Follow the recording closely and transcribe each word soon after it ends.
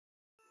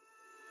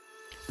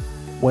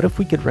What if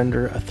we could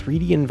render a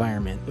 3D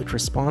environment which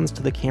responds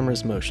to the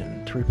camera's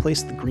motion to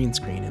replace the green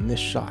screen in this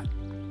shot?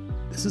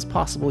 This is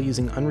possible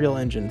using Unreal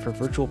Engine for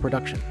virtual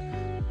production.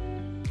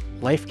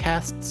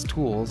 Lifecast's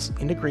tools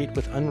integrate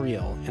with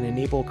Unreal and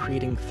enable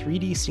creating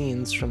 3D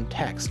scenes from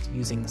text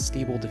using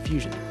stable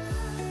diffusion.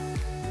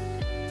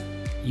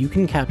 You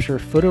can capture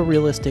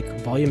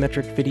photorealistic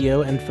volumetric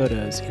video and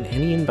photos in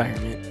any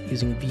environment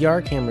using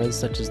VR cameras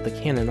such as the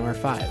Canon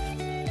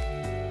R5.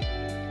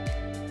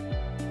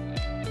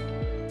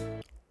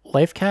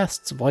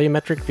 Lifecast's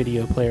volumetric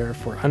video player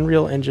for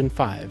Unreal Engine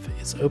 5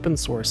 is open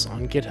source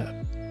on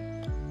GitHub.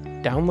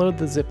 Download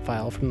the zip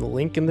file from the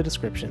link in the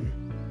description,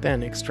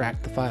 then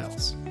extract the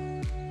files.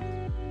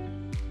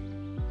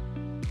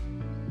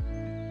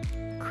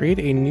 Create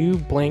a new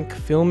blank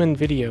film and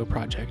video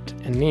project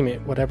and name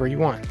it whatever you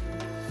want.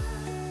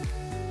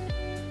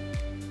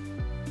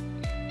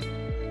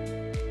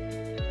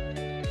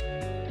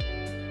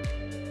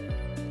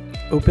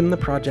 Open the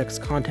project's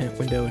content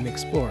window in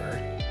Explorer,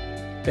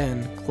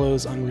 then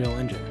close Unreal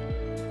Engine.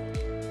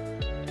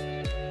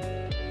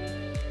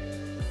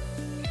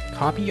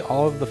 Copy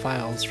all of the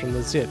files from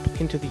the zip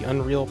into the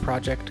Unreal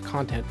Project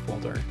content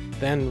folder,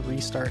 then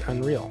restart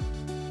Unreal.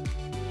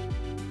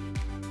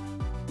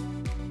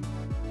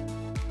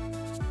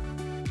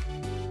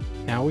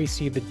 Now we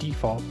see the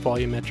default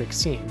volumetric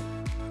scene.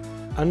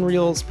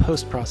 Unreal's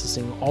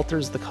post-processing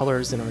alters the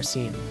colors in our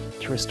scene.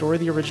 To restore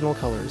the original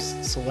colors,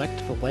 select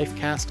the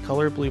Lifecast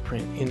color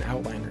blueprint in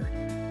Outliner,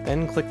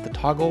 then click the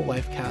Toggle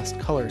Lifecast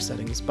Color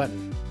Settings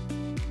button.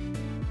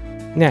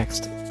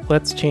 Next,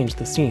 let's change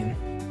the scene.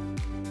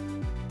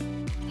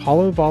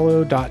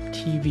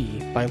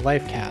 HoloVolo.tv by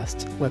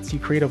Lifecast lets you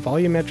create a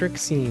volumetric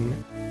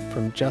scene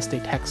from just a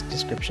text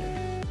description.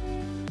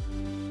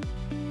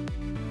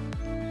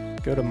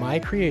 Go to My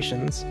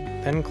Creations,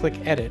 then click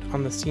Edit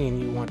on the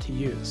scene you want to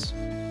use.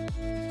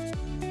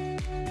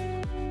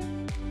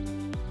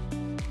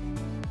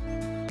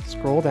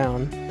 Scroll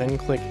down, then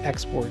click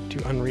Export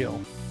to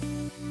Unreal.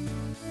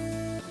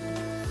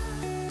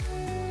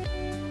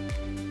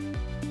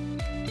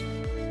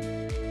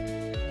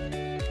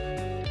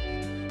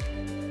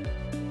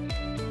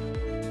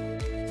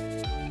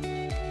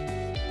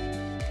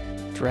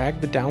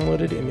 Drag the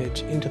downloaded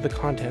image into the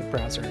content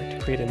browser to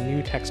create a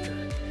new texture.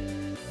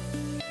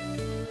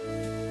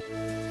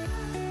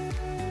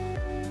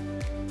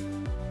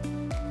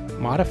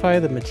 Modify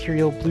the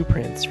material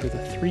blueprints for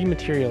the three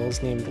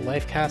materials named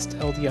Lifecast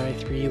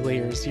LDI3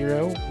 Layers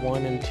 0,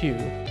 1, and 2,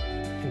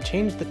 and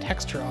change the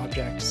texture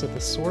object so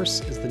the source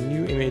is the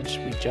new image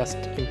we just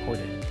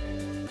imported.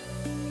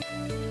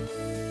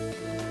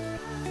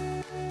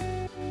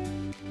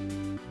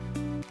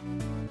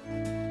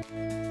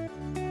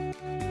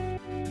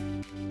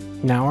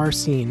 Now our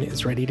scene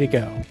is ready to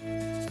go.